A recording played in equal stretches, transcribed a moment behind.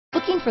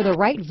Looking for the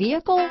right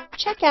vehicle?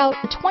 Check out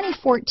the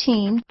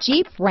 2014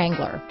 Jeep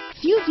Wrangler.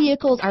 Few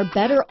vehicles are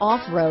better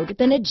off-road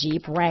than a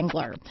Jeep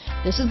Wrangler.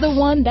 This is the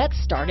one that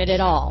started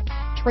it all.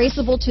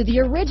 Traceable to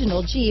the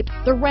original Jeep,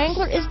 the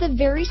Wrangler is the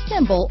very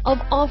symbol of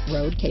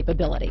off-road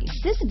capability.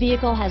 This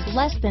vehicle has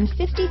less than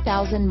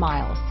 50,000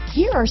 miles.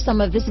 Here are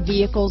some of this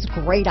vehicle's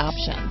great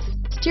options: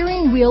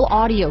 steering wheel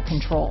audio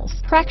controls,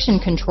 traction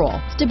control,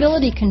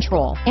 stability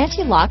control,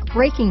 anti-lock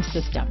braking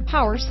system,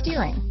 power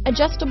steering,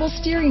 adjustable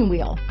steering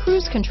wheel,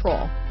 cruise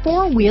control,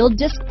 four-wheel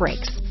disc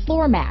brakes,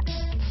 floor mats,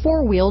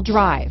 four-wheel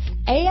drive,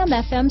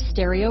 AM/FM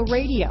stereo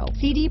radio,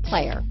 CD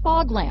player,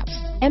 fog lamps,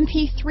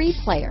 MP3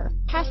 player,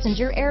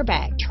 passenger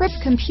airbag, trip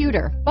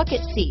computer,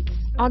 bucket seats,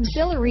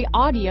 auxiliary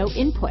audio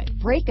input,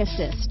 brake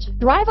assist.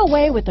 Drive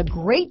away with a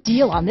great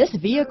deal on this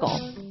vehicle.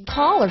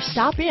 Call or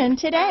stop in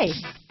today.